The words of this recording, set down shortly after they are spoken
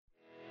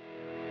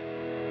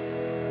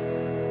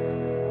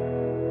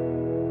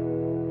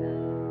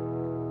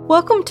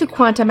Welcome to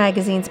Quanta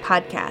Magazine's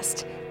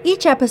podcast.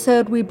 Each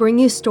episode, we bring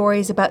you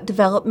stories about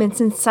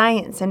developments in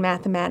science and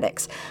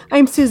mathematics.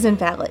 I'm Susan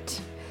Vallet.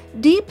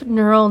 Deep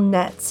neural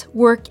nets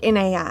work in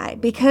AI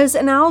because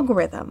an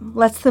algorithm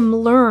lets them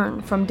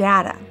learn from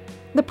data.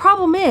 The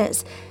problem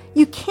is,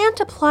 you can't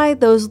apply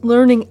those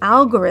learning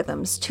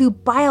algorithms to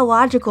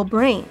biological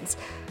brains,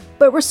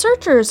 but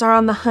researchers are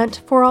on the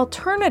hunt for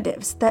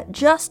alternatives that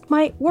just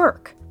might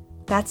work.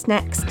 That's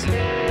next.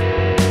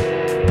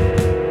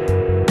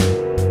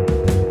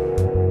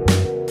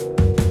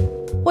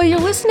 While you're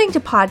listening to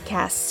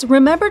podcasts,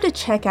 remember to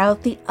check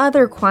out the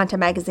other Quanta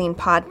Magazine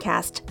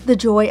podcast, The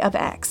Joy of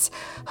X.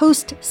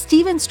 Host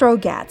Stephen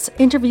Strogatz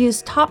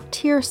interviews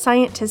top-tier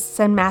scientists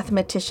and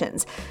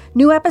mathematicians.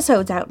 New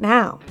episodes out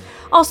now.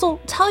 Also,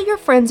 tell your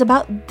friends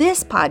about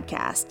this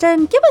podcast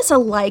and give us a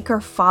like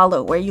or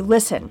follow where you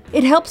listen.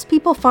 It helps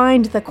people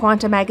find the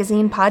Quanta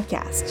Magazine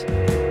podcast.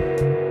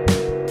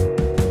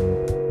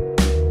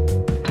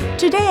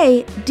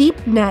 Today,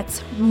 deep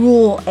nets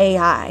rule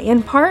AI,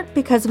 in part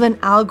because of an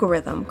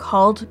algorithm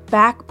called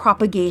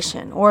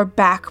backpropagation, or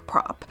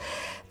backprop.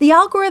 The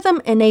algorithm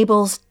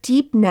enables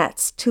deep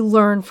nets to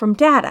learn from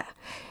data.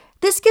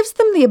 This gives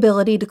them the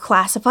ability to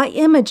classify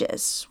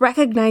images,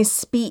 recognize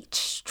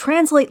speech,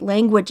 translate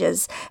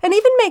languages, and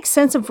even make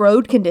sense of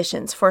road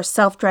conditions for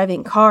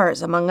self-driving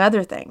cars, among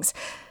other things.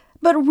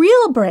 But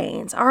real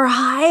brains are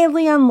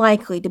highly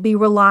unlikely to be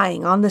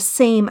relying on the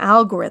same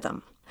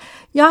algorithm.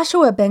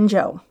 Yoshua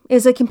Bengio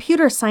is a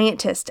computer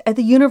scientist at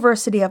the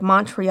University of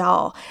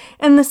Montreal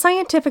and the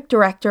scientific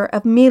director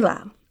of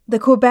MILA, the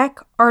Quebec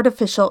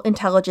Artificial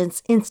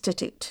Intelligence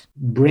Institute.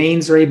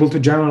 Brains are able to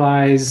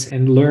generalize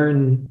and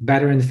learn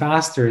better and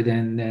faster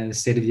than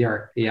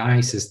state-of-the-art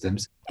AI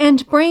systems.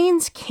 And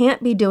brains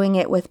can't be doing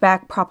it with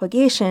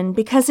backpropagation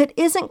because it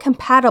isn't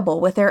compatible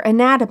with their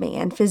anatomy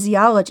and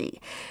physiology.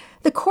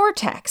 The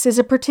cortex is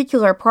a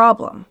particular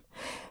problem.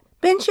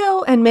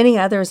 Bengio and many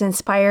others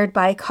inspired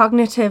by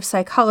cognitive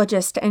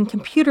psychologist and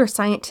computer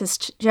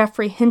scientist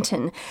Geoffrey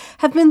Hinton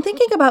have been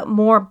thinking about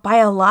more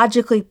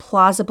biologically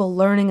plausible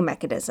learning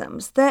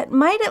mechanisms that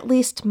might at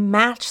least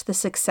match the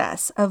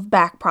success of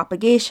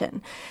backpropagation.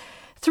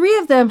 3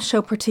 of them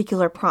show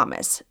particular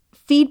promise: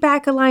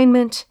 feedback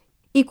alignment,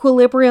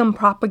 equilibrium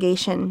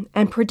propagation,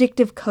 and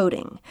predictive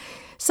coding.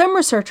 Some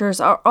researchers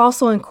are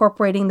also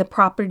incorporating the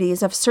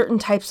properties of certain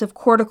types of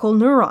cortical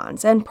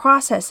neurons and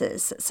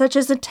processes, such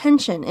as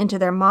attention, into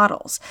their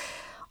models.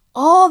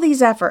 All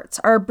these efforts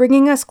are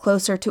bringing us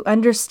closer to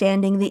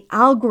understanding the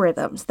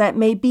algorithms that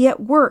may be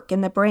at work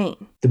in the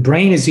brain. The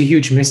brain is a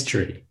huge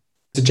mystery.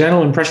 The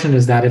general impression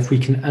is that if we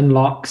can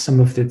unlock some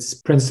of its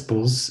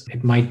principles,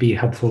 it might be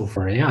helpful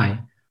for AI,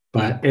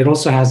 but it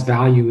also has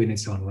value in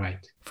its own right.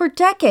 For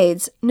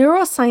decades,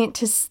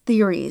 neuroscientists'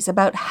 theories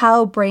about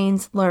how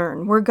brains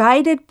learn were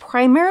guided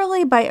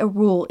primarily by a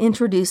rule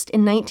introduced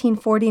in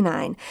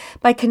 1949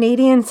 by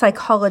Canadian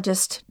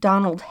psychologist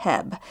Donald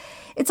Hebb.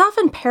 It's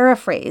often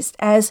paraphrased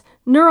as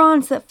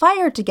neurons that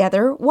fire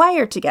together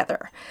wire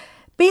together.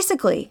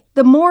 Basically,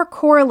 the more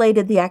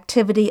correlated the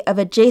activity of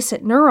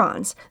adjacent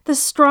neurons, the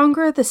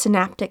stronger the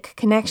synaptic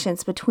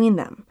connections between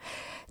them.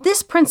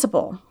 This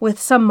principle, with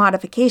some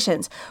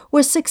modifications,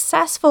 was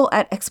successful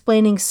at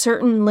explaining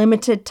certain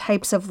limited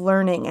types of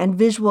learning and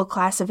visual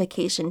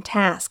classification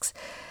tasks.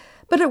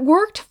 But it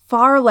worked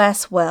far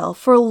less well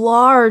for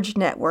large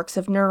networks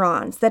of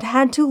neurons that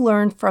had to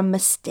learn from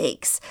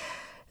mistakes.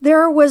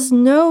 There was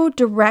no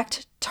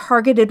direct,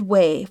 targeted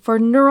way for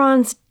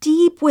neurons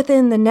deep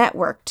within the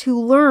network to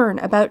learn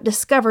about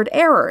discovered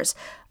errors,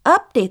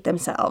 update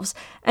themselves,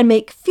 and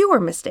make fewer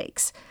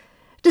mistakes.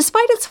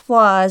 Despite its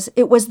flaws,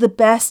 it was the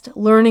best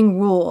learning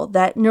rule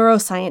that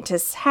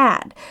neuroscientists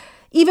had.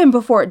 Even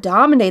before it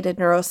dominated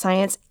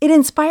neuroscience, it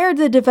inspired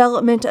the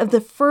development of the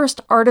first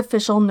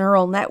artificial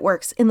neural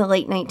networks in the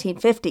late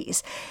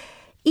 1950s.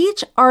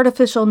 Each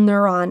artificial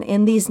neuron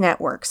in these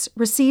networks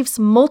receives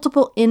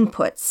multiple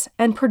inputs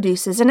and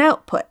produces an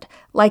output,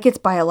 like its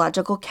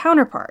biological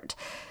counterpart.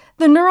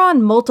 The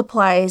neuron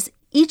multiplies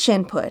each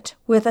input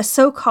with a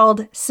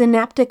so-called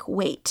synaptic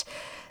weight.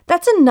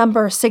 That's a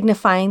number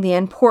signifying the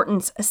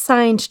importance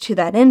assigned to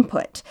that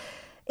input.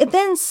 It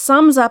then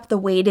sums up the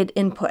weighted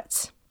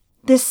inputs.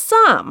 This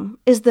sum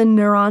is the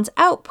neuron's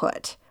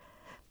output.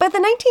 By the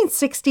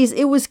 1960s,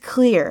 it was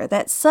clear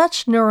that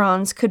such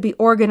neurons could be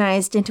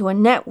organized into a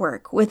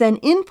network with an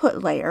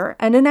input layer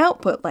and an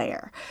output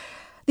layer.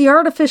 The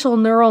artificial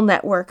neural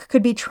network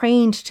could be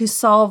trained to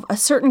solve a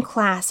certain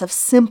class of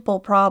simple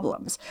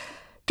problems.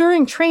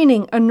 During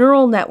training, a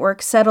neural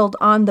network settled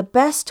on the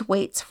best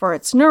weights for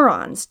its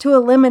neurons to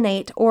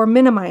eliminate or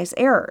minimize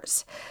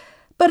errors.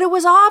 But it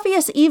was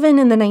obvious even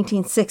in the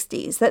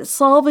 1960s that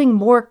solving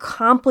more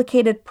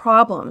complicated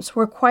problems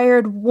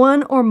required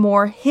one or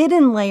more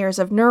hidden layers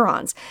of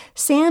neurons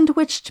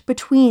sandwiched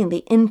between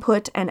the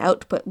input and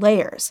output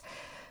layers.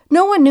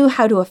 No one knew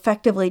how to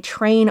effectively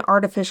train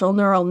artificial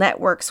neural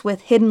networks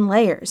with hidden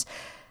layers.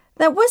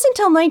 That wasn't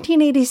until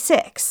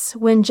 1986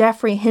 when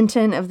Geoffrey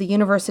Hinton of the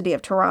University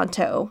of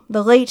Toronto,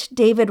 the late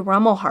David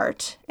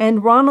Rumelhart,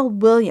 and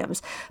Ronald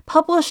Williams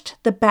published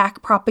the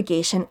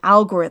backpropagation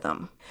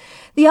algorithm.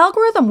 The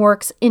algorithm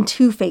works in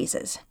two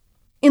phases.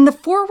 In the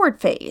forward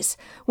phase,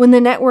 when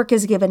the network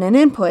is given an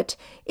input,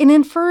 it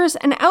infers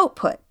an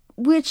output,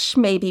 which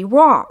may be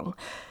wrong.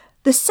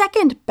 The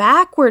second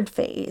backward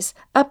phase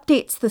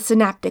updates the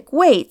synaptic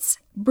weights,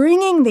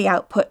 bringing the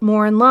output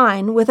more in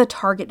line with a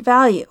target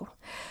value.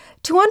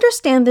 To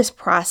understand this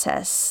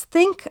process,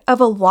 think of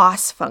a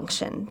loss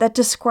function that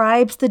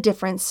describes the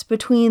difference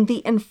between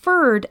the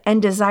inferred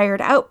and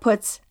desired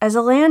outputs as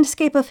a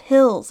landscape of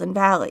hills and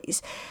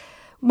valleys.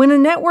 When a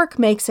network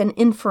makes an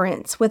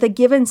inference with a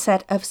given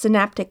set of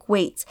synaptic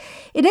weights,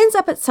 it ends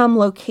up at some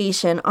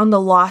location on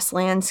the loss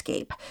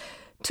landscape.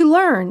 To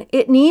learn,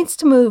 it needs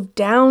to move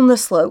down the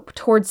slope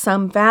towards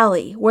some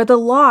valley where the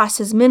loss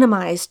is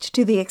minimized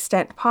to the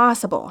extent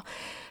possible.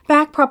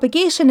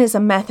 Backpropagation is a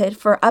method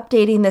for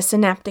updating the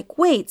synaptic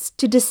weights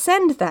to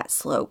descend that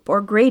slope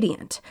or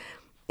gradient.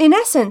 In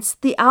essence,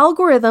 the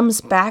algorithm's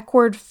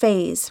backward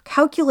phase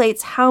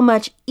calculates how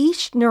much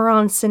each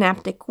neuron's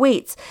synaptic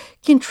weights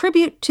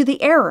contribute to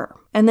the error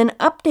and then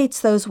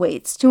updates those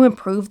weights to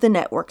improve the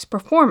network's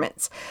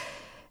performance.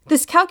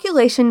 This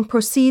calculation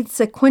proceeds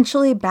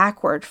sequentially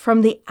backward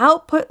from the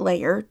output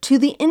layer to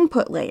the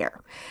input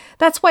layer.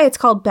 That's why it's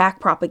called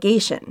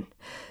backpropagation.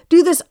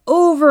 Do this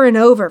over and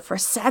over for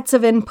sets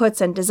of inputs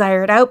and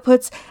desired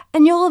outputs,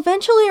 and you'll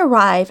eventually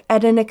arrive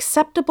at an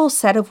acceptable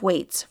set of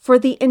weights for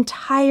the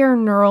entire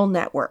neural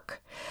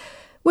network.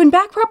 When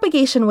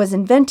backpropagation was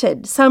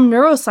invented, some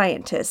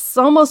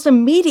neuroscientists almost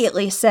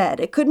immediately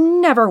said it could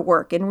never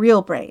work in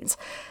real brains.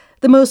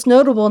 The most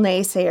notable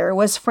naysayer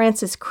was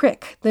Francis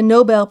Crick, the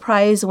Nobel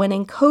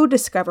Prize-winning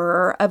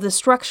co-discoverer of the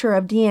structure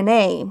of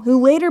DNA, who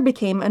later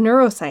became a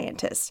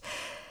neuroscientist.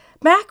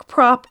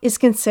 Backprop is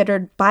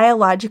considered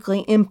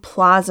biologically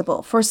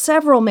implausible for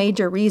several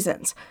major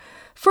reasons.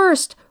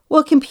 First,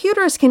 while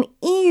computers can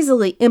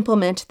easily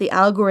implement the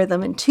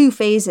algorithm in two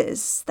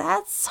phases,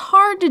 that's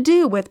hard to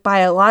do with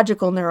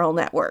biological neural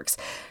networks.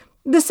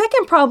 The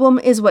second problem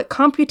is what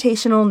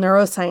computational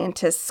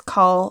neuroscientists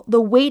call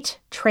the weight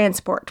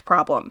transport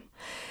problem.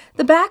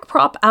 The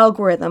backprop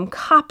algorithm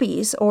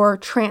copies or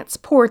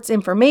transports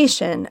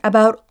information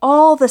about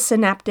all the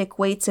synaptic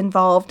weights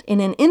involved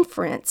in an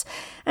inference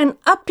and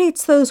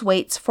updates those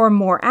weights for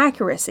more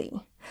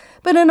accuracy.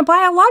 But in a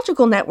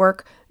biological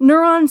network,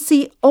 neurons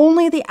see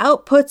only the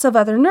outputs of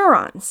other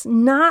neurons,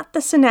 not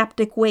the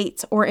synaptic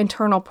weights or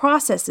internal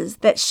processes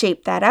that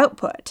shape that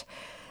output.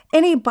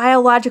 Any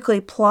biologically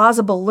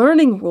plausible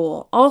learning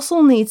rule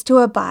also needs to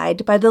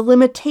abide by the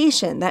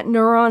limitation that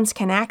neurons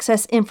can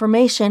access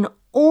information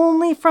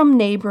only from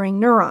neighboring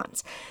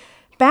neurons.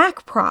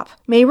 Backprop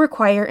may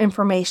require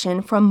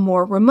information from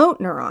more remote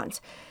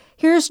neurons.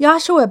 Here's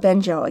Yoshua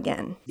Bengio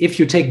again. If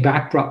you take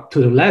backprop to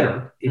the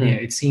letter,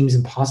 it seems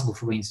impossible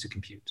for brains to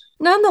compute.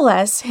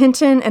 Nonetheless,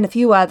 Hinton and a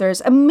few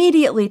others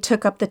immediately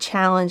took up the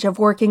challenge of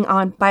working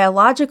on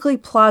biologically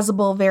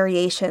plausible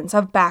variations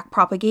of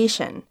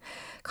backpropagation.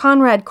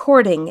 Conrad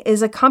Cording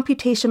is a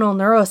computational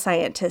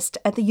neuroscientist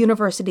at the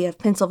University of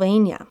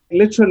Pennsylvania.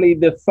 Literally,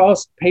 the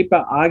first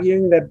paper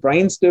arguing that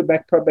brains do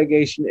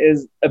backpropagation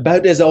is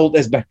about as old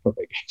as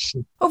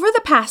backpropagation. Over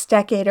the past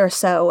decade or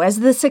so, as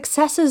the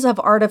successes of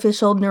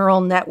artificial neural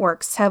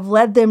networks have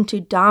led them to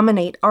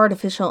dominate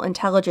artificial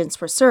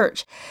intelligence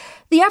research,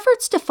 the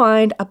efforts to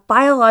find a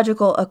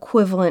biological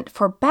equivalent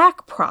for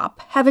backprop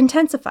have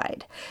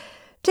intensified.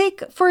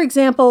 Take, for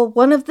example,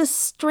 one of the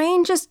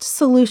strangest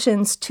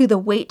solutions to the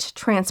weight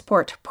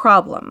transport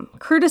problem,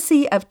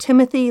 courtesy of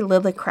Timothy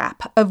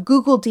Lillicrap of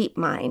Google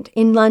DeepMind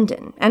in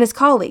London and his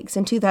colleagues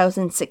in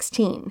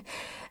 2016.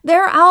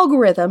 Their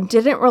algorithm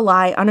didn't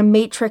rely on a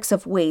matrix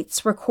of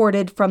weights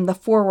recorded from the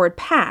forward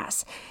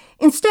pass.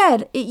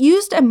 Instead, it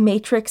used a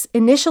matrix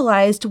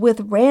initialized with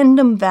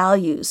random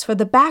values for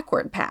the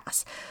backward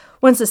pass.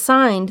 Once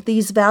assigned,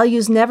 these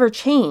values never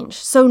change,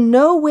 so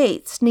no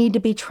weights need to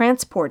be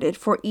transported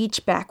for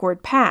each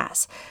backward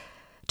pass.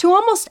 To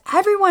almost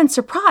everyone's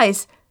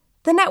surprise,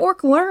 the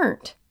network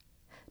learned.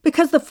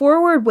 Because the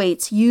forward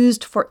weights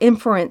used for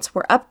inference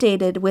were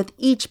updated with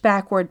each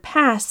backward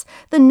pass,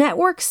 the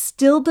network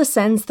still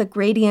descends the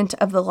gradient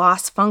of the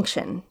loss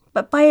function,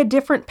 but by a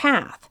different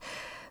path.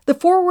 The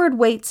forward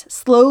weights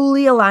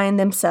slowly align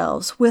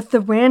themselves with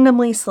the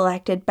randomly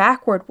selected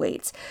backward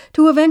weights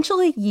to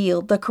eventually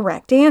yield the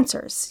correct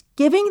answers,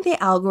 giving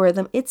the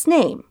algorithm its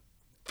name,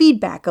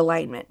 feedback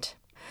alignment.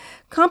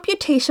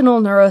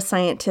 Computational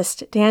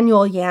neuroscientist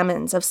Daniel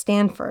Yammans of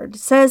Stanford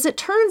says it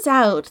turns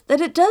out that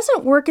it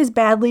doesn't work as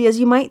badly as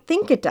you might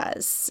think it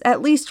does,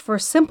 at least for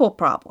simple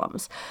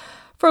problems.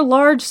 For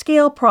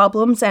large-scale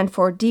problems and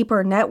for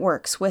deeper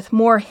networks with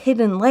more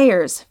hidden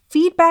layers,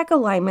 feedback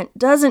alignment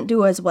doesn't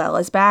do as well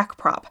as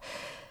backprop.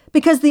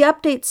 Because the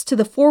updates to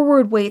the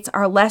forward weights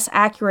are less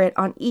accurate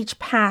on each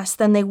pass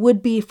than they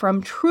would be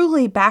from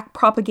truly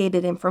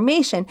backpropagated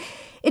information,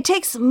 it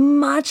takes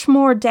much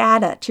more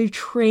data to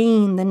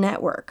train the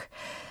network.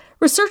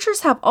 Researchers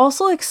have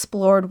also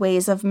explored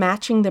ways of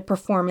matching the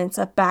performance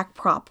of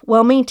backprop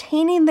while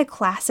maintaining the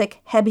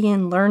classic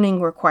Hebbian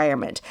learning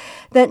requirement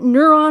that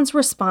neurons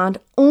respond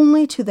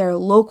only to their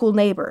local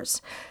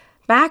neighbors.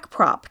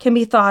 Backprop can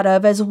be thought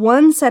of as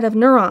one set of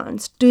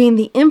neurons doing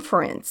the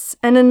inference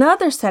and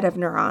another set of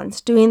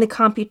neurons doing the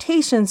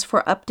computations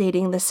for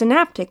updating the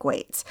synaptic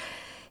weights.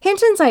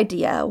 Hinton's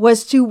idea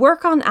was to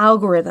work on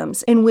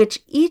algorithms in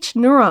which each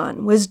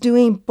neuron was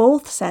doing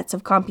both sets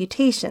of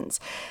computations.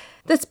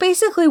 That's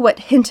basically what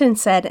Hinton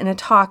said in a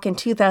talk in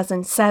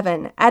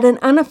 2007 at an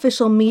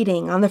unofficial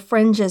meeting on the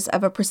fringes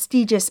of a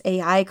prestigious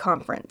AI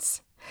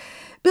conference.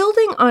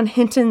 Building on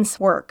Hinton's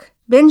work,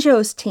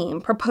 Benjo's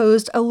team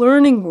proposed a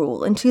learning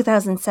rule in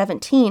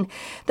 2017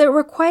 that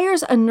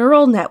requires a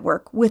neural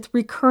network with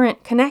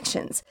recurrent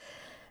connections.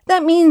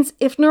 That means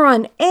if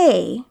neuron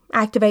A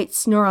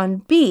activates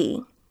neuron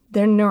B,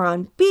 then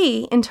neuron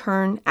B in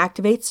turn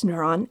activates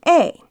neuron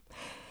A.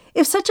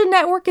 If such a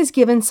network is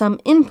given some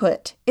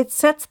input, it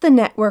sets the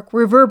network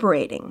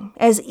reverberating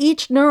as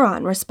each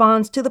neuron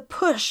responds to the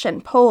push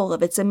and pull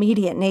of its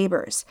immediate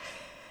neighbors.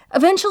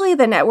 Eventually,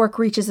 the network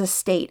reaches a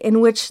state in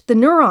which the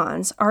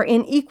neurons are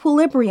in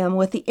equilibrium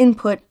with the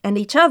input and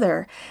each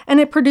other, and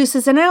it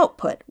produces an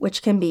output,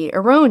 which can be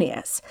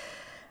erroneous.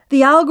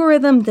 The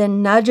algorithm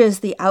then nudges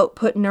the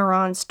output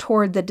neurons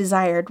toward the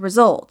desired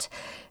result.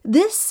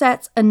 This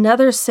sets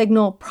another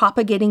signal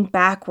propagating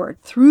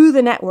backward through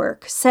the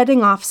network,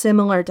 setting off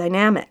similar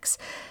dynamics.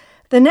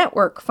 The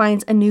network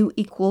finds a new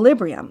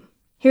equilibrium.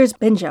 Here's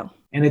Benjo.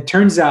 And it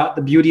turns out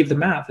the beauty of the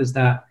math is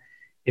that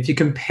if you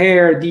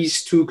compare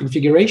these two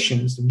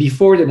configurations,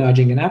 before the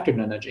nudging and after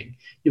the nudging,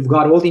 you've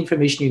got all the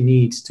information you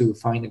need to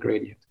find the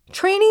gradient.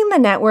 Training the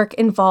network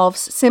involves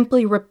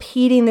simply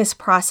repeating this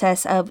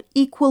process of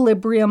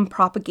equilibrium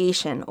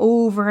propagation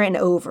over and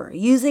over,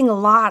 using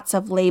lots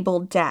of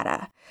labeled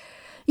data.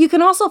 You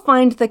can also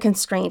find the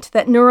constraint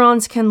that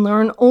neurons can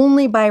learn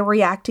only by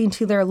reacting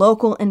to their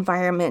local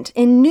environment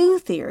in new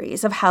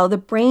theories of how the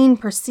brain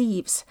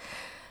perceives.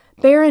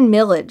 Baron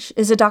Millage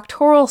is a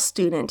doctoral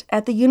student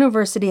at the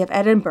University of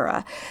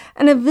Edinburgh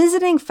and a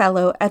visiting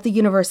fellow at the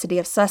University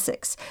of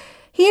Sussex.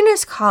 He and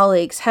his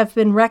colleagues have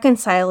been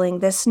reconciling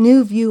this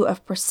new view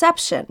of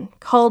perception,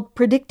 called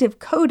predictive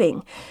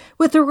coding,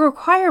 with the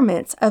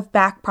requirements of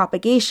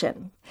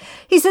backpropagation.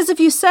 He says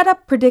if you set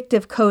up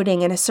predictive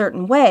coding in a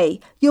certain way,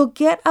 you'll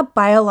get a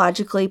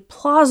biologically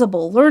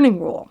plausible learning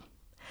rule.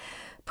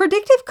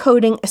 Predictive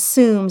coding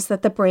assumes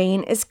that the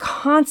brain is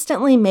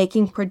constantly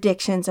making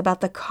predictions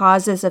about the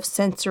causes of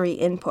sensory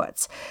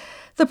inputs.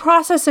 The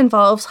process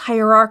involves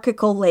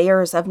hierarchical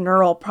layers of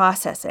neural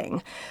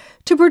processing.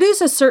 To produce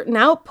a certain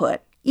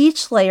output,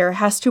 each layer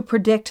has to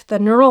predict the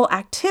neural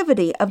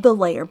activity of the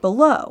layer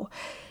below.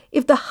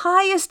 If the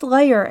highest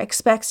layer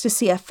expects to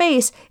see a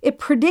face, it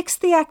predicts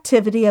the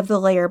activity of the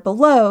layer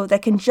below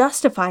that can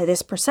justify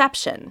this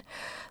perception.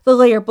 The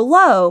layer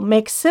below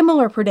makes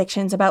similar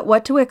predictions about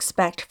what to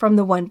expect from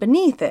the one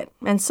beneath it,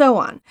 and so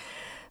on.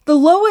 The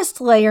lowest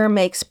layer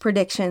makes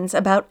predictions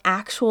about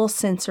actual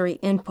sensory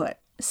input,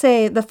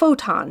 say the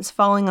photons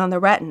falling on the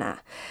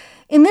retina.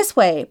 In this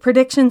way,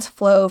 predictions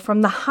flow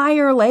from the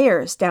higher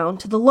layers down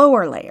to the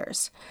lower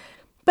layers.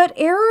 But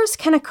errors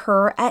can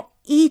occur at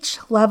each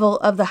level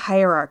of the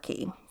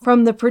hierarchy,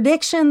 from the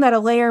prediction that a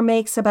layer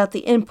makes about the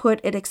input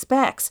it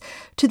expects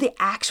to the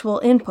actual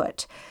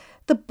input.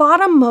 The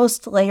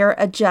bottommost layer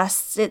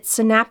adjusts its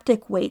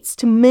synaptic weights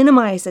to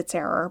minimize its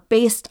error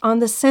based on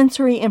the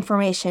sensory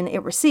information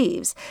it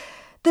receives.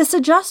 This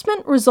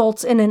adjustment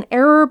results in an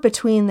error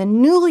between the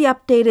newly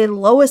updated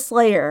lowest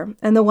layer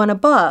and the one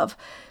above,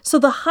 so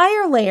the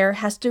higher layer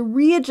has to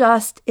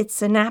readjust its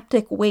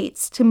synaptic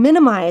weights to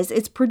minimize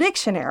its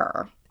prediction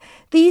error.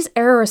 These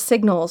error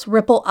signals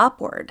ripple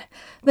upward.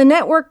 The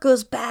network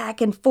goes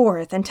back and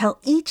forth until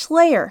each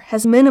layer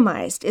has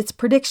minimized its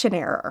prediction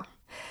error.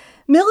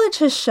 Millage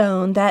has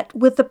shown that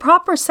with the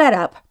proper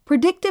setup,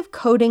 predictive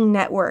coding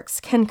networks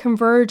can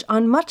converge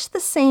on much the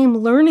same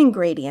learning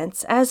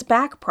gradients as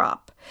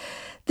backprop.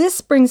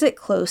 This brings it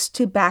close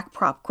to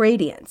backprop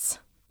gradients.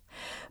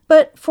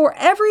 But for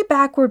every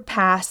backward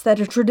pass that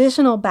a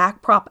traditional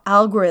backprop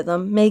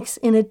algorithm makes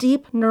in a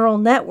deep neural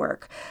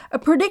network, a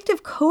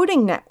predictive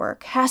coding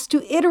network has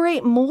to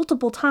iterate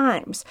multiple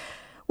times.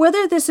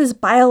 Whether this is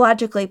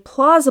biologically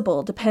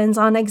plausible depends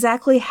on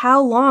exactly how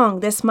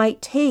long this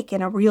might take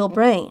in a real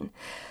brain.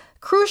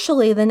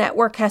 Crucially, the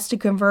network has to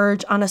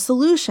converge on a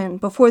solution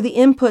before the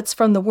inputs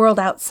from the world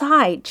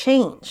outside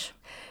change.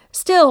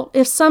 Still,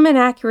 if some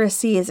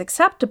inaccuracy is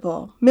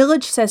acceptable,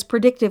 Millage says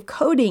predictive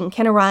coding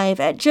can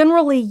arrive at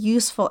generally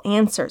useful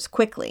answers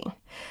quickly.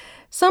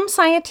 Some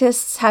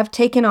scientists have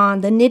taken on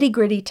the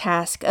nitty-gritty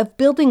task of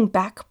building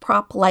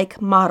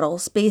backprop-like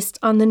models based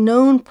on the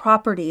known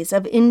properties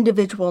of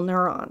individual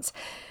neurons.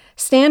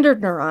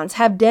 Standard neurons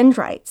have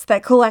dendrites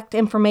that collect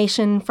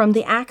information from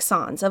the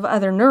axons of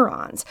other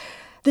neurons.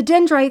 The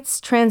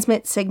dendrites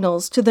transmit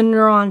signals to the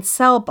neuron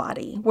cell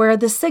body, where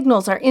the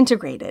signals are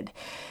integrated.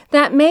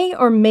 That may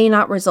or may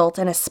not result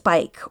in a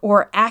spike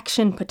or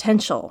action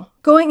potential,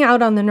 going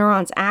out on the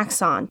neuron's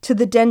axon to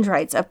the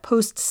dendrites of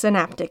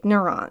postsynaptic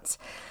neurons.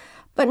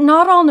 But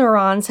not all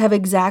neurons have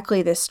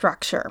exactly this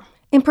structure.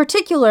 In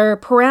particular,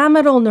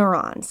 pyramidal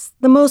neurons,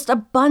 the most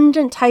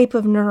abundant type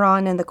of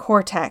neuron in the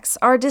cortex,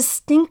 are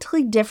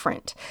distinctly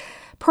different.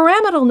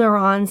 Pyramidal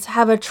neurons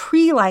have a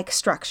tree-like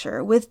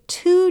structure with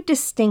two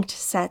distinct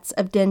sets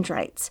of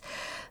dendrites.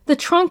 The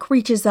trunk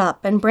reaches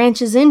up and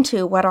branches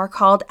into what are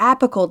called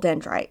apical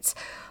dendrites.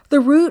 The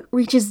root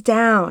reaches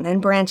down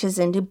and branches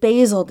into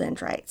basal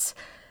dendrites.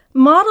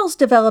 Models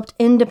developed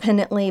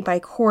independently by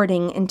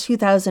Cording in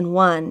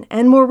 2001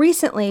 and more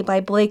recently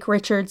by Blake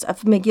Richards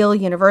of McGill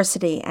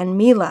University and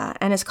Mila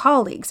and his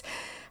colleagues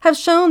have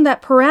shown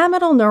that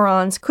pyramidal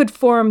neurons could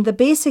form the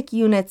basic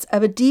units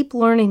of a deep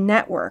learning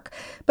network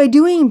by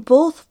doing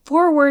both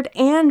forward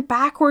and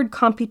backward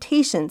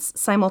computations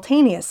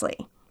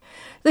simultaneously.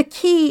 The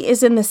key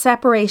is in the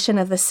separation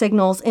of the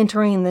signals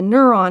entering the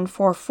neuron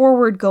for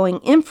forward-going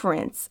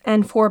inference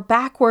and for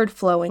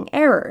backward-flowing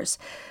errors.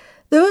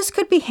 Those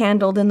could be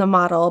handled in the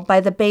model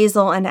by the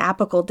basal and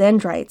apical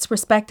dendrites,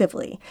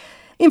 respectively.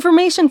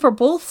 Information for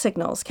both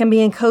signals can be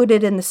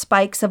encoded in the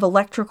spikes of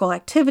electrical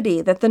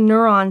activity that the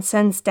neuron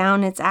sends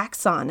down its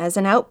axon as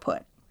an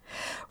output.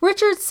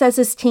 Richards says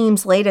his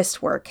team's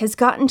latest work has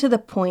gotten to the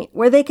point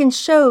where they can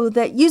show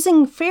that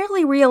using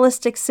fairly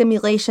realistic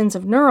simulations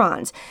of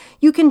neurons,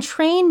 you can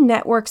train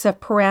networks of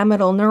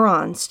pyramidal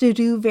neurons to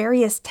do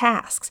various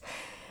tasks.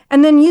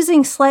 And then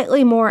using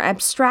slightly more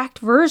abstract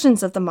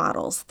versions of the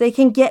models, they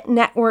can get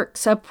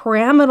networks of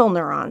pyramidal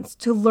neurons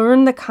to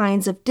learn the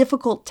kinds of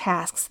difficult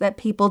tasks that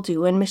people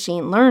do in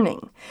machine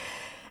learning.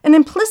 An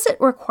implicit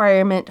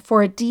requirement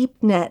for a deep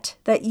net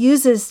that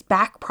uses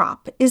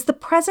backprop is the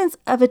presence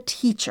of a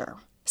teacher,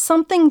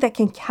 something that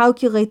can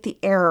calculate the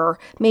error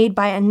made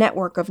by a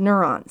network of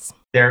neurons.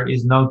 There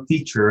is no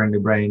teacher in the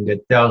brain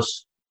that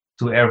tells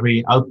to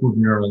every output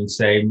neuron,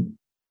 say,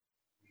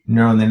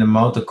 neuron in the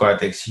motor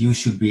cortex, you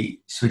should be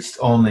switched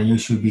on and you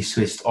should be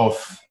switched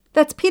off.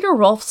 That's Peter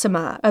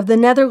Rolfsema of the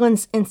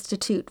Netherlands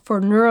Institute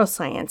for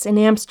Neuroscience in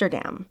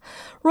Amsterdam.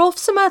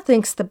 Rolfsema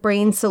thinks the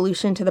brain's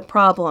solution to the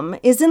problem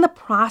is in the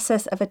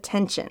process of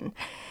attention.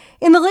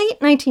 In the late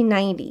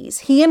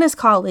 1990s, he and his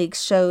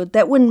colleagues showed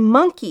that when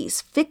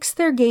monkeys fix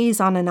their gaze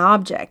on an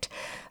object,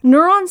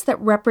 neurons that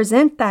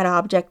represent that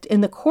object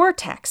in the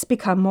cortex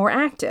become more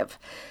active.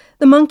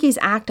 The monkey's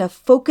act of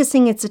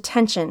focusing its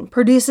attention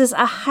produces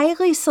a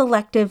highly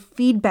selective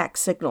feedback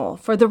signal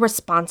for the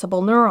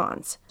responsible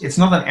neurons. It's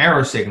not an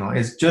error signal.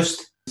 It's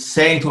just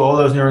saying to all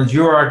those neurons,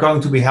 you are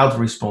going to be held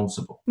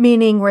responsible.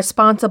 Meaning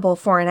responsible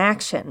for an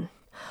action.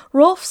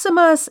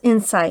 Rolfsema's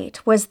insight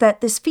was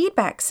that this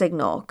feedback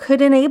signal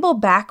could enable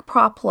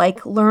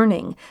backprop-like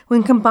learning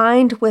when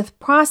combined with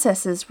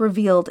processes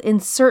revealed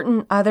in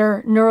certain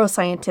other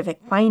neuroscientific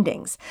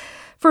findings.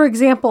 For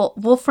example,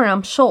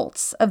 Wolfram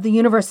Schultz of the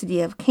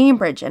University of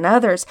Cambridge and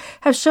others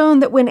have shown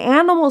that when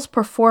animals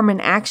perform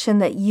an action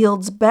that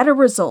yields better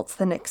results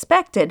than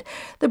expected,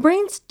 the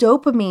brain's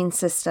dopamine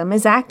system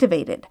is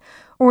activated.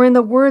 Or in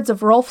the words of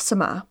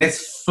Rolfsema, it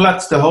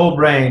floods the whole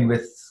brain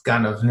with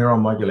kind of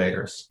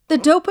neuromodulators. The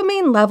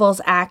dopamine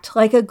levels act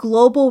like a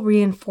global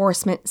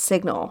reinforcement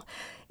signal.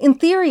 In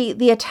theory,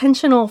 the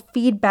attentional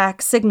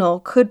feedback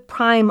signal could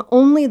prime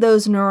only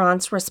those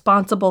neurons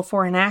responsible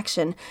for an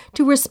action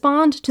to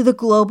respond to the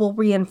global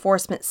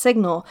reinforcement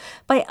signal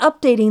by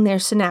updating their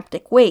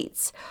synaptic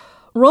weights.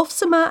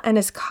 Rolfsema and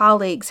his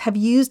colleagues have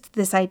used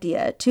this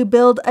idea to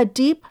build a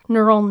deep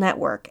neural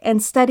network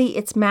and study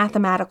its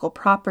mathematical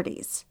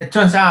properties. It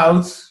turns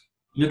out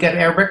you get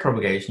error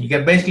backpropagation. You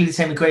get basically the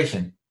same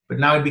equation. But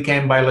now it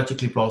became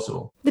biologically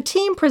plausible. The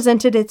team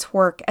presented its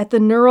work at the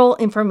Neural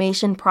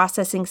Information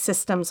Processing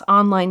Systems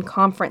online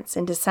conference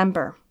in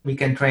December. We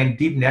can train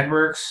deep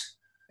networks.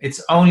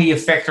 It's only a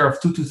factor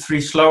of 2 to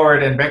 3 slower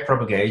than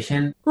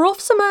backpropagation.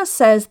 Rolfsema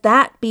says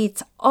that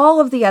beats all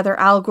of the other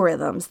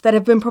algorithms that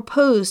have been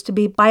proposed to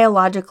be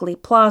biologically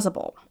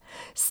plausible.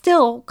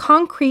 Still,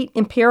 concrete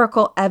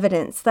empirical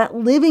evidence that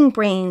living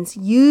brains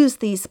use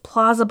these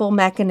plausible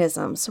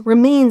mechanisms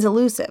remains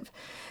elusive.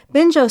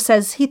 Benjo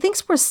says he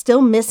thinks we're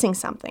still missing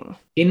something.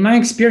 In my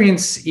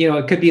experience,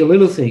 it could be a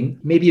little thing,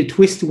 maybe a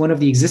twist to one of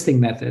the existing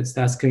methods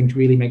that's going to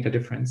really make the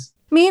difference.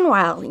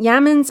 Meanwhile,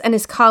 Yammans and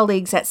his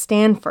colleagues at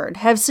Stanford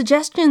have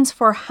suggestions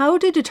for how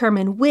to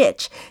determine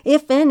which,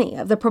 if any,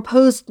 of the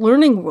proposed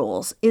learning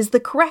rules is the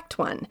correct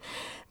one.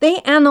 They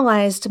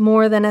analyzed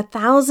more than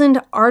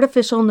 1,000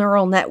 artificial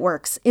neural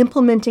networks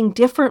implementing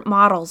different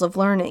models of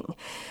learning.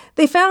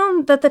 They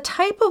found that the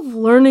type of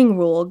learning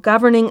rule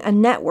governing a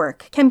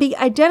network can be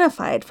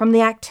identified from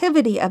the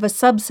activity of a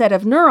subset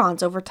of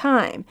neurons over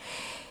time.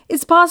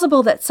 It's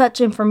possible that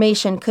such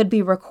information could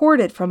be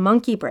recorded from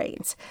monkey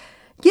brains.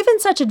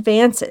 Given such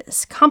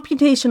advances,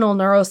 computational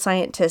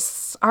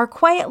neuroscientists are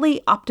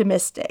quietly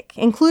optimistic,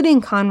 including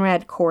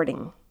Conrad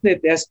Cording.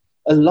 There's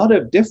a lot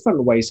of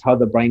different ways how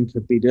the brain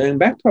could be doing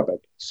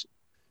backpropagation.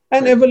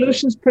 And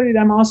evolution's pretty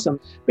damn awesome.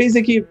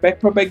 Basically, if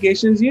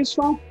backpropagation is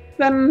useful,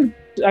 then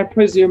I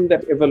presume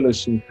that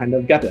evolution kind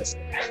of got us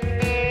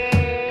there.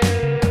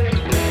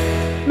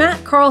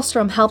 Matt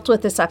Karlstrom helped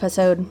with this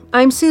episode.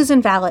 I'm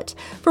Susan Vallet.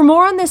 For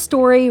more on this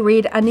story,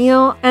 read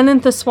Anil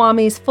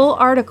Ananthaswamy's full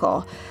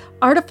article,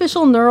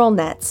 Artificial Neural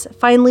Nets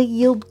Finally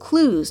Yield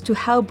Clues to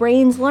How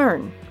Brains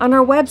Learn, on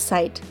our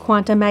website,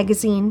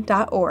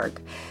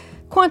 quantamagazine.org.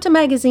 Quantum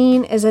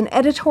Magazine is an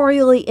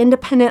editorially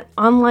independent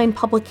online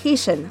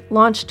publication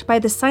launched by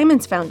the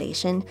Simons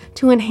Foundation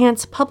to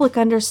enhance public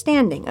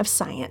understanding of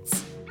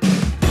science.